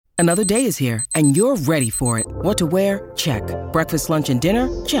Another day is here, and you're ready for it. What to wear? Check. Breakfast, lunch, and dinner?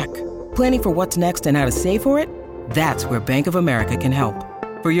 Check. Planning for what's next and how to save for it? That's where Bank of America can help.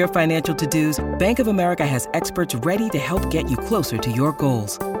 For your financial to-dos, Bank of America has experts ready to help get you closer to your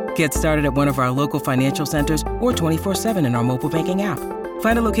goals. Get started at one of our local financial centers or 24/7 in our mobile banking app.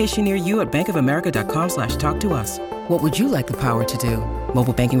 Find a location near you at bankofamerica.com/talktous. What would you like the power to do?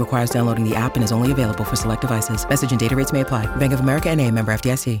 Mobile banking requires downloading the app and is only available for select devices. Message and data rates may apply. Bank of America N.A., member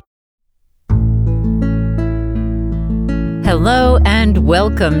FDIC. Hello and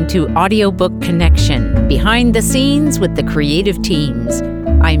welcome to Audiobook Connection, behind the scenes with the creative teams.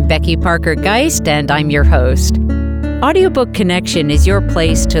 I'm Becky Parker Geist and I'm your host. Audiobook Connection is your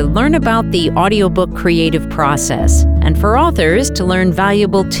place to learn about the audiobook creative process and for authors to learn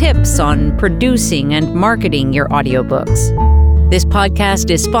valuable tips on producing and marketing your audiobooks. This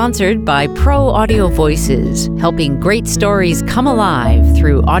podcast is sponsored by Pro Audio Voices, helping great stories come alive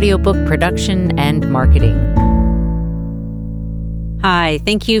through audiobook production and marketing. Hi,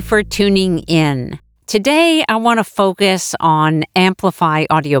 thank you for tuning in. Today, I want to focus on AMPlify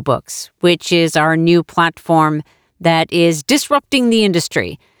Audiobooks, which is our new platform that is disrupting the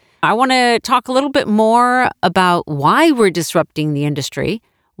industry. I want to talk a little bit more about why we're disrupting the industry,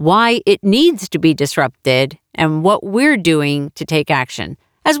 why it needs to be disrupted, and what we're doing to take action,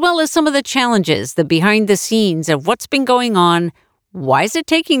 as well as some of the challenges, the behind the scenes of what's been going on, why is it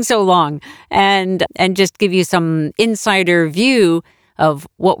taking so long, and just give you some insider view of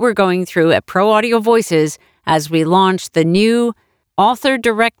what we're going through at Pro Audio Voices as we launch the new author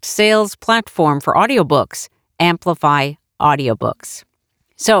direct sales platform for audiobooks, AMPlify Audiobooks.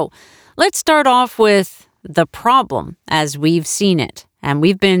 So let's start off with the problem as we've seen it. And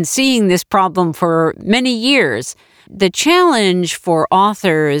we've been seeing this problem for many years. The challenge for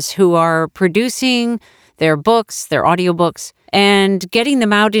authors who are producing their books, their audiobooks, and getting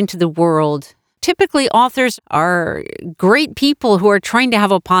them out into the world. Typically, authors are great people who are trying to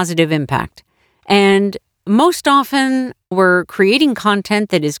have a positive impact. And most often, we're creating content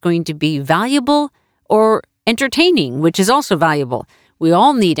that is going to be valuable or entertaining, which is also valuable. We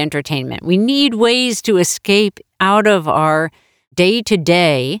all need entertainment. We need ways to escape out of our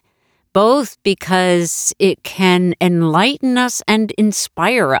day-to-day, both because it can enlighten us and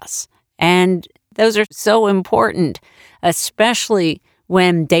inspire us. And those are so important, especially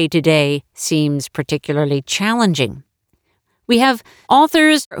when day-to-day seems particularly challenging. We have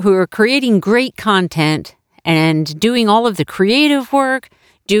authors who are creating great content and doing all of the creative work,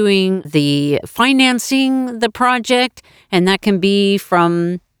 doing the financing the project, and that can be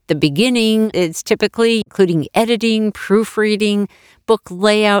from the beginning. It's typically including editing, proofreading, book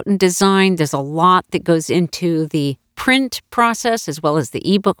layout and design. There's a lot that goes into the print process as well as the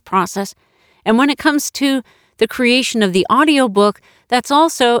ebook process. And when it comes to the creation of the audiobook, that's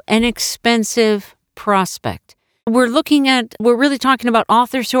also an expensive prospect. We're really talking about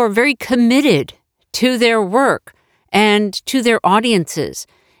authors who are very committed to their work and to their audiences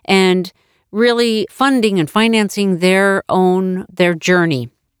and really funding and financing their journey.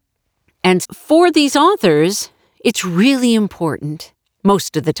 And for these authors, it's really important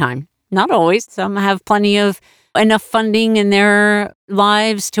most of the time. Not always. Some have enough funding in their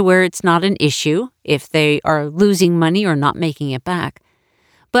lives to where it's not an issue if they are losing money or not making it back.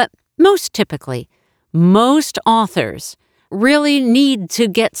 But most typically, most authors really need to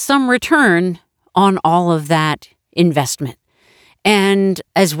get some return on all of that investment. And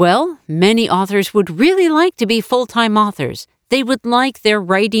as well, many authors would really like to be full-time authors. They would like their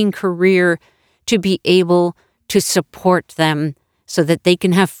writing career to be able to support them so that they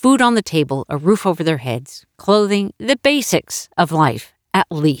can have food on the table, a roof over their heads, clothing, the basics of life, at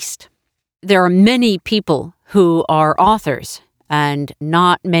least. There are many people who are authors and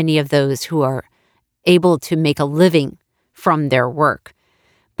not many of those who are able to make a living from their work.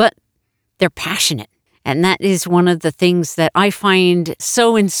 But they're passionate. And that is one of the things that I find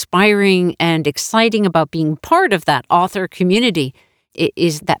so inspiring and exciting about being part of that author community. It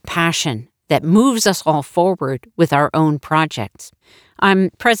is that passion that moves us all forward with our own projects.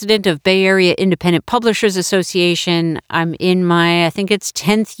 I'm president of Bay Area Independent Publishers Association. I'm in my, I think it's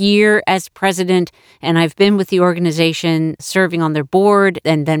 10th year as president, and I've been with the organization serving on their board,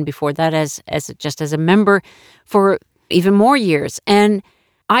 and then before that as a member for even more years. And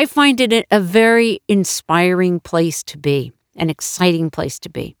I find it a very inspiring place to be, an exciting place to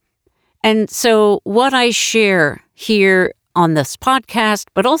be. And so what I share here on this podcast,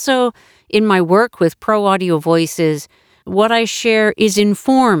 but also in my work with Pro Audio Voices, what I share is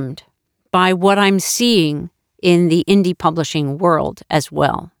informed by what I'm seeing in the indie publishing world as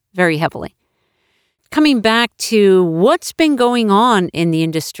well, very heavily. coming back to what's been going on in the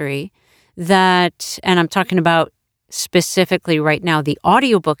industry and I'm talking about specifically right now, the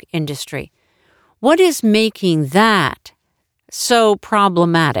audiobook industry. What is making that so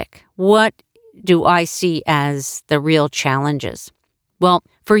problematic? What do I see as the real challenges? Well,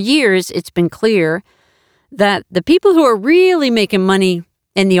 for years, it's been clear that the people who are really making money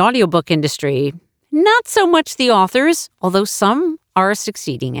in the audiobook industry, not so much the authors, although some are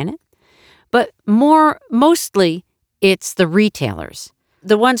succeeding in it, but mostly it's the retailers,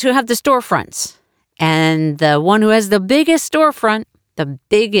 the ones who have the storefronts. And the one who has the biggest storefront, the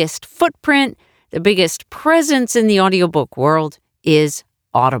biggest footprint, the biggest presence in the audiobook world is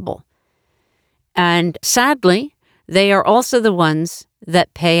Audible. And sadly, they are also the ones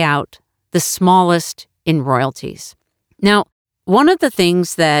that pay out the smallest in royalties. Now, one of the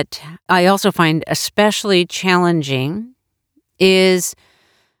things that I also find especially challenging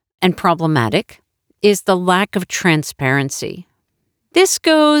and problematic is the lack of transparency. This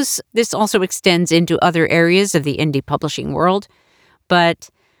also extends into other areas of the indie publishing world, but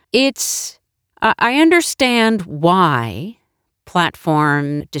I understand why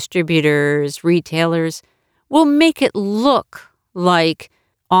platform distributors, retailers will make it look like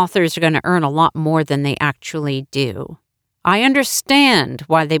authors are going to earn a lot more than they actually do. I understand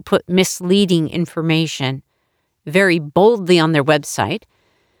why they put misleading information very boldly on their website,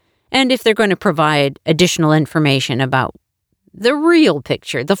 and if they're going to provide additional information about the real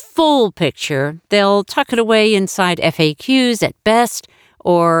picture, the full picture, they'll tuck it away inside FAQs at best,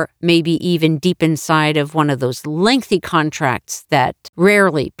 or maybe even deep inside of one of those lengthy contracts that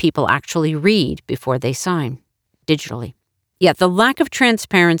rarely people actually read before they sign digitally. Yet the lack of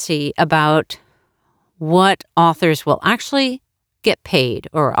transparency about what authors will actually get paid,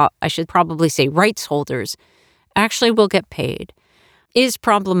 or I should probably say rights holders actually will get paid, is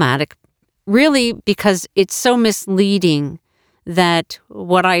problematic, really because it's so misleading that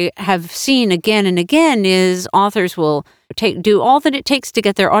what I have seen again and again is authors will do all that it takes to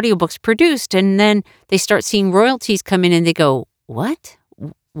get their audiobooks produced, and then they start seeing royalties come in and they go, what?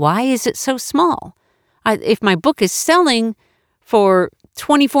 Why is it so small? If my book is selling for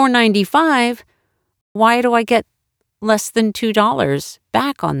 $24.95, why do I get less than $2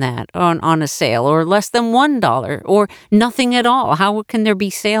 back on that on a sale, or less than $1, or nothing at all? How can there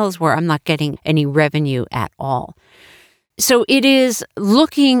be sales where I'm not getting any revenue at all? So it is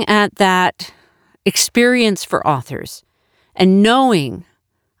looking at that experience for authors and knowing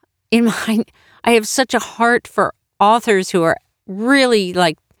I have such a heart for authors who are really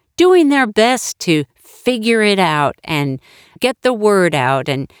doing their best to figure it out and get the word out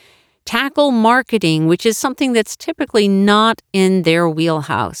and tackle marketing, which is something that's typically not in their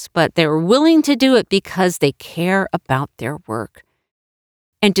wheelhouse, but they're willing to do it because they care about their work.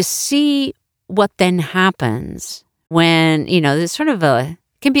 And to see what then happens when, there's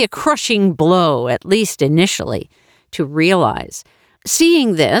can be a crushing blow, at least initially, to realize.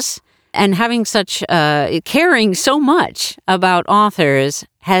 Seeing this and having caring so much about authors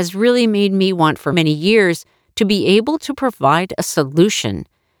has really made me want for many years to be able to provide a solution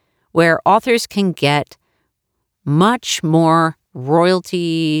where authors can get much more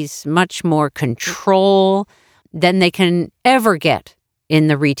royalties, much more control than they can ever get in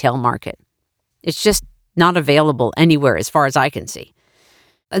the retail market. It's just not available anywhere as far as I can see.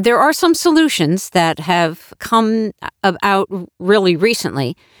 There are some solutions that have come out really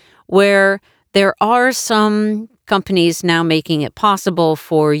recently where there are some companies now making it possible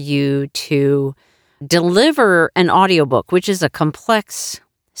for you to deliver an audiobook, which is a complex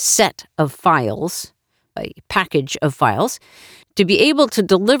set of files, a package of files, to be able to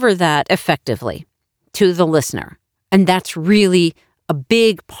deliver that effectively to the listener. And that's really a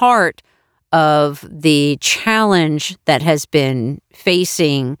big part of the challenge that has been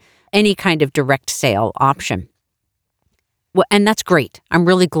facing any kind of direct sale option. Well, and that's great. I'm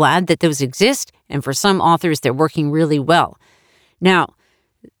really glad that those exist. And for some authors, they're working really well. Now,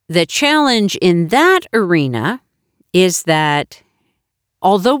 the challenge in that arena is that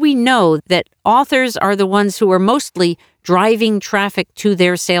although we know that authors are the ones who are mostly driving traffic to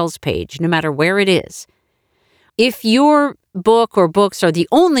their sales page, no matter where it is, if your book or books are the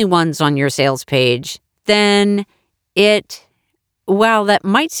only ones on your sales page, then while that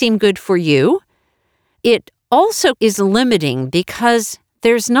might seem good for you, it also is limiting because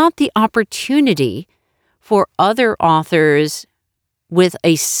there's not the opportunity for other authors with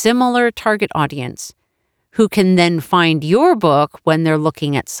a similar target audience who can then find your book when they're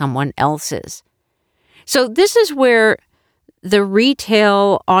looking at someone else's. So this is where the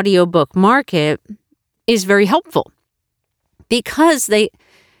retail audiobook market is very helpful because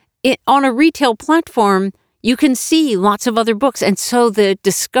on a retail platform, you can see lots of other books. And so the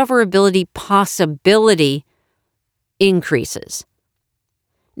discoverability possibility increases.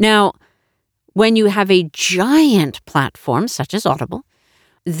 Now, when you have a giant platform such as Audible,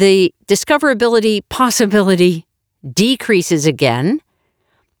 the discoverability possibility decreases again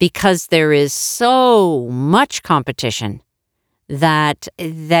because there is so much competition that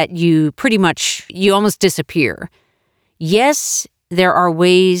you almost disappear. Yes, there are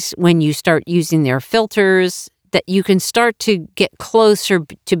ways when you start using their filters that you can start to get closer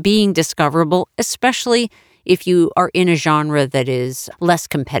to being discoverable, especially if you are in a genre that is less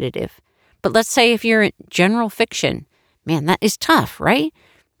competitive. But let's say if you're in general fiction, man, that is tough, right?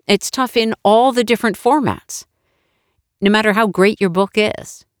 It's tough in all the different formats, no matter how great your book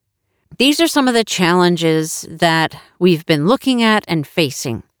is. These are some of the challenges that we've been looking at and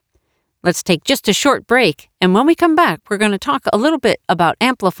facing. Let's take just a short break, and when we come back, we're going to talk a little bit about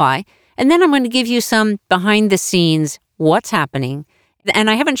AMPlify, and then I'm going to give you some behind-the-scenes what's happening.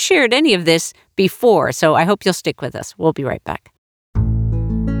 And I haven't shared any of this before, so I hope you'll stick with us. We'll be right back.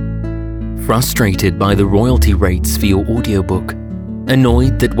 Frustrated by the royalty rates for your audiobook?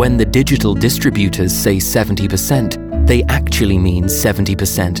 Annoyed that when the digital distributors say 70%, they actually mean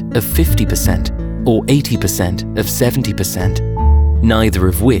 70% of 50% or 80% of 70%, neither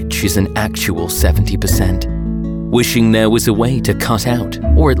of which is an actual 70%. Wishing there was a way to cut out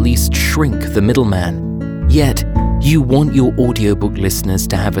or at least shrink the middleman. Yet, you want your audiobook listeners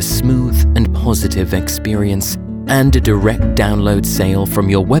to have a smooth and positive experience, and a direct download sale from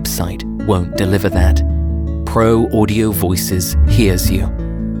your website won't deliver that. Pro Audio Voices hears you.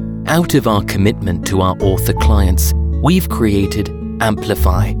 Out of our commitment to our author clients, we've created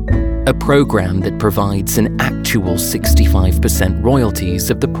AMPlify, a program that provides an actual 65%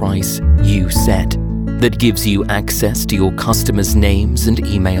 royalties of the price you set, that gives you access to your customers' names and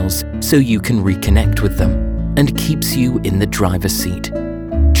emails so you can reconnect with them, and keeps you in the driver's seat.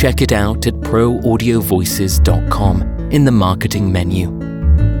 Check it out at proaudiovoices.com in the marketing menu.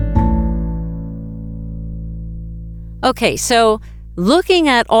 Okay, so looking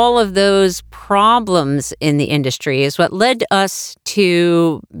at all of those problems in the industry is what led us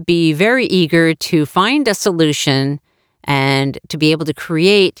to be very eager to find a solution and to be able to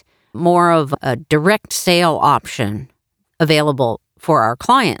create more of a direct sale option available for our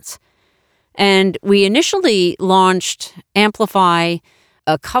clients. And we initially launched AMPlify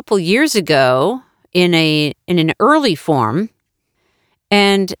a couple years ago in an early form,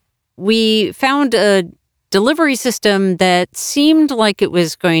 and we found a delivery system that seemed like it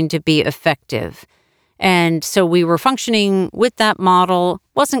was going to be effective. And so we were functioning with that model.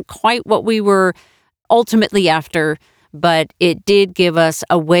 Wasn't quite what we were ultimately after, but it did give us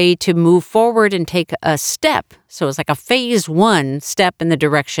a way to move forward and take a step. So it was like a phase 1 step in the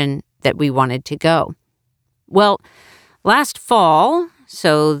direction that we wanted to go. Well, last fall,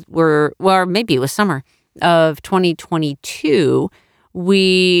 maybe it was summer of 2022,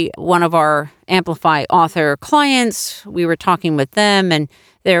 one of our AMPlify author clients, we were talking with them, and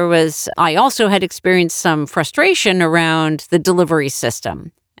I also had experienced some frustration around the delivery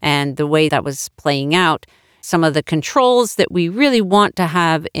system and the way that was playing out. Some of the controls that we really want to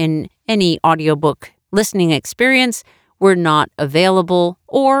have in any audiobook listening experience were not available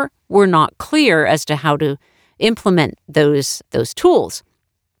or were not clear as to how to implement those tools.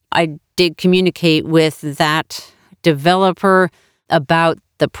 I did communicate with that developer about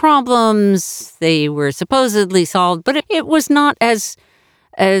the problems. They were supposedly solved, but it was not as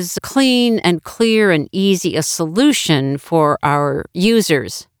clean and clear and easy a solution for our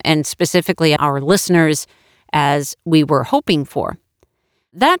users and specifically our listeners as we were hoping for.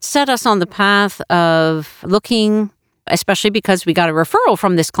 That set us on the path of looking, especially because we got a referral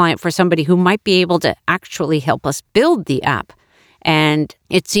from this client for somebody who might be able to actually help us build the app. And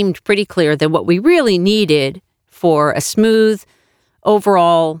it seemed pretty clear that what we really needed for a smooth,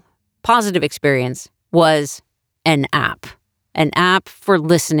 overall positive experience was an app for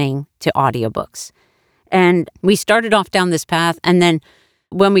listening to audiobooks. And we started off down this path, and then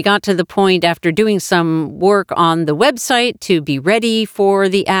when we got to the point after doing some work on the website to be ready for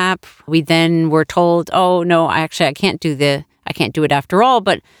the app, we then were told, oh no, I can't do it after all.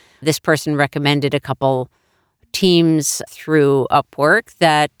 But this person recommended a couple teams through Upwork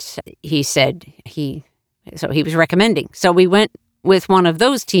that he said he was recommending. So we went with one of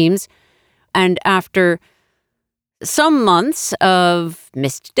those teams, and after some months of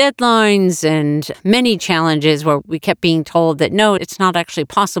missed deadlines and many challenges where we kept being told that, no, it's not actually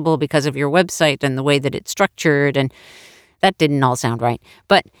possible because of your website and the way that it's structured, and that didn't all sound right.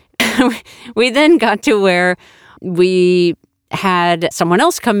 But we then got to where we had someone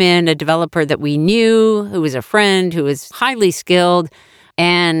else come in, a developer that we knew, who was a friend, who was highly skilled,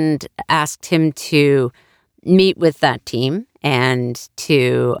 and asked him to meet with that team and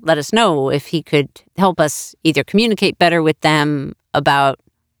to let us know if he could help us either communicate better with them about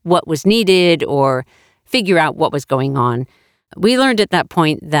what was needed or figure out what was going on. We learned at that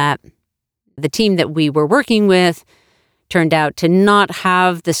point that the team that we were working with turned out to not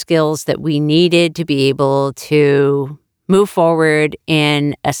have the skills that we needed to be able to move forward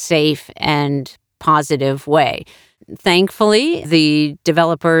in a safe and positive way. Thankfully, the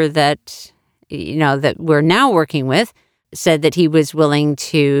developer that we're now working with said that he was willing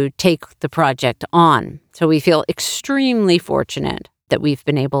to take the project on. So we feel extremely fortunate that we've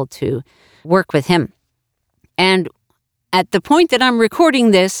been able to work with him. And at the point that I'm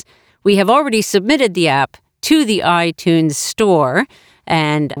recording this, we have already submitted the app to the iTunes store,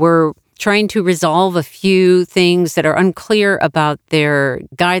 and we're trying to resolve a few things that are unclear about their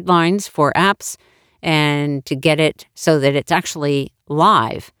guidelines for apps and to get it so that it's actually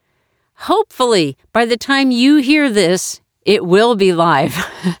live. Hopefully, by the time you hear this, it will be live.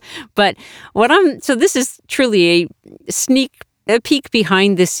 But so this is truly a peek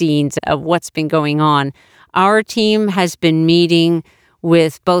behind the scenes of what's been going on. Our team has been meeting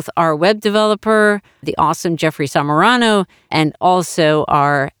with both our web developer, the awesome Jeffrey Samarano, and also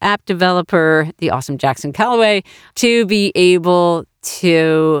our app developer, the awesome Jackson Calloway, to be able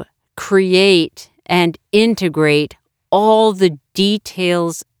to create and integrate all the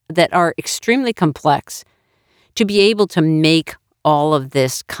details that are extremely complex to be able to make all of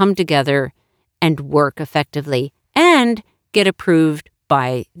this come together and work effectively and get approved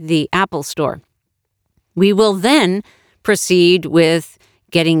by the Apple Store. We will then proceed with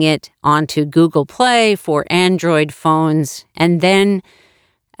getting it onto Google Play for Android phones. And then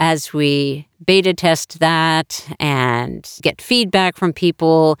as we beta test that and get feedback from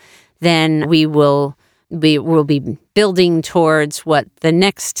people, then we will be building towards what the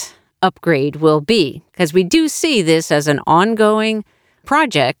next upgrade will be. Because we do see this as an ongoing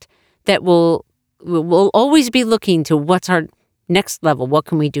project that we'll always be looking to what's our next level. What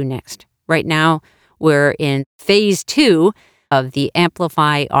can we do next? Right now, we're in phase 2 of the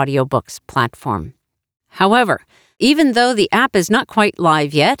AMPlify Audiobooks platform. However, even though the app is not quite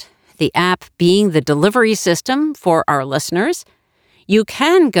live yet, the app being the delivery system for our listeners, you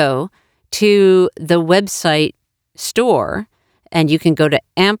can go to the website store and you can go to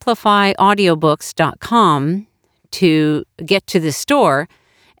AMPlifyAudiobooks.com to get to the store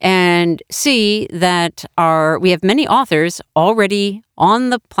and see that we have many authors already on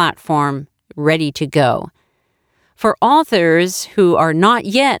the platform ready to go. For authors who are not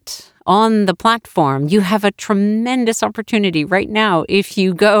yet on the platform, you have a tremendous opportunity right now if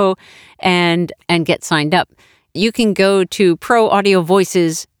you go and get signed up. You can go to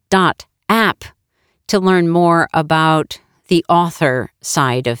proaudiovoices.app to learn more about the author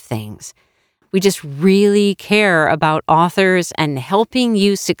side of things. We just really care about authors and helping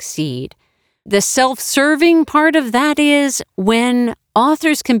you succeed. The self-serving part of that is when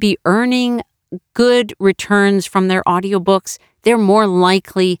authors can be earning good returns from their audiobooks, they're more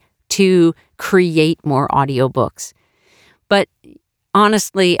likely to create more audiobooks. But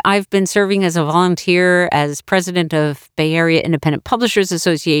honestly, I've been serving as a volunteer as president of Bay Area Independent Publishers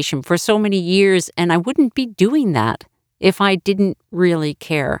Association for so many years, and I wouldn't be doing that if I didn't really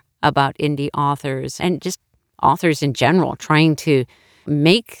care about indie authors and just authors in general, trying to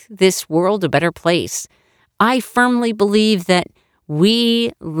make this world a better place. I firmly believe that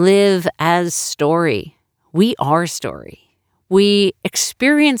we live as story. We are story. We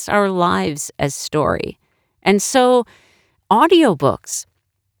experience our lives as story. And so audiobooks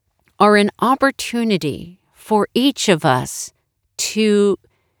are an opportunity for each of us to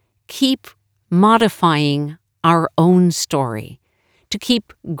keep modifying our own story, to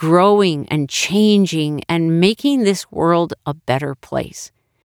keep growing and changing and making this world a better place.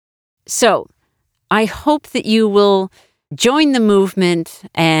 So I hope that you will join the movement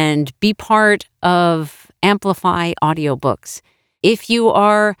and be part of AMPlify Audiobooks. If you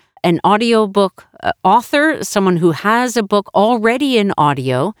are an audiobook author, someone who has a book already in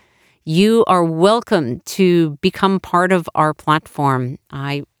audio, you are welcome to become part of our platform.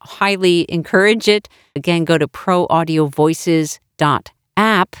 I highly encourage it. Again, go to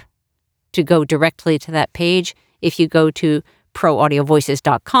proaudiovoices.app to go directly to that page. If you go to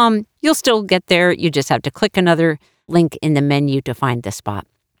proaudiovoices.com, you'll still get there. You just have to click another link in the menu to find the spot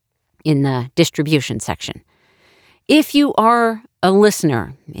in the distribution section. If you are a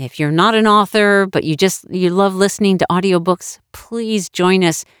listener, if you're not an author, but you love listening to audiobooks, please join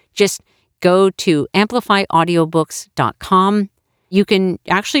us. Just go to AMPlifyAudiobooks.com. You can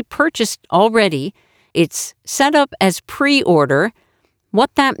actually purchase already. It's set up as pre-order.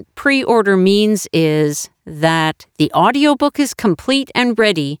 What that pre-order means is that the audiobook is complete and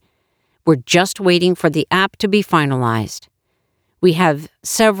ready. We're just waiting for the app to be finalized. We have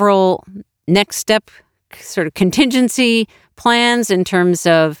several next step sort of contingency plans in terms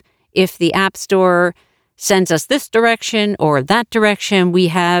of if the App Store sends us this direction or that direction, we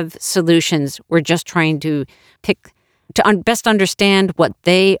have solutions. We're just trying to best understand what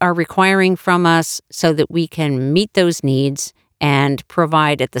they are requiring from us so that we can meet those needs and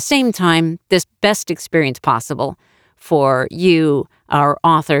provide at the same time this best experience possible for you, our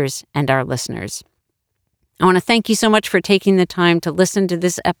authors, and our listeners. I want to thank you so much for taking the time to listen to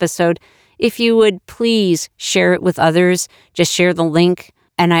this episode. If you would please share it with others, just share the link.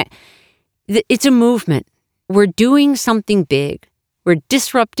 And it's a movement. We're doing something big. We're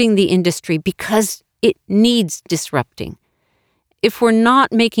disrupting the industry because it needs disrupting. If we're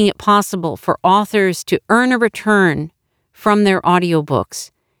not making it possible for authors to earn a return from their audiobooks,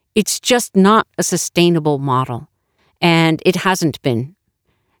 it's just not a sustainable model. And it hasn't been.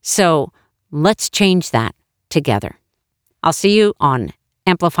 So let's change that together. I'll see you on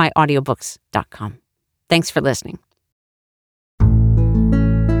AMPlifyAudiobooks.com. Thanks for listening.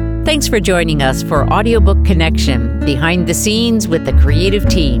 Thanks for joining us for Audiobook Connection, behind the scenes with the creative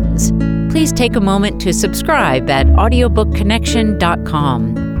teams. Please take a moment to subscribe at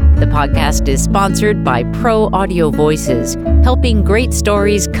audiobookconnection.com. The podcast is sponsored by Pro Audio Voices, helping great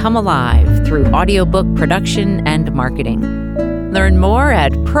stories come alive through audiobook production and marketing. Learn more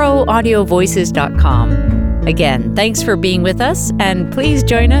at proaudiovoices.com. Again, thanks for being with us, and please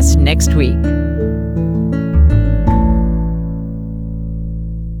join us next week.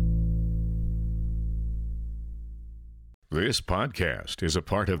 This podcast is a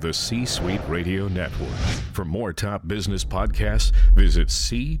part of the C-Suite Radio Network. For more top business podcasts, visit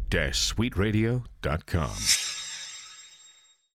c-suiteradio.com.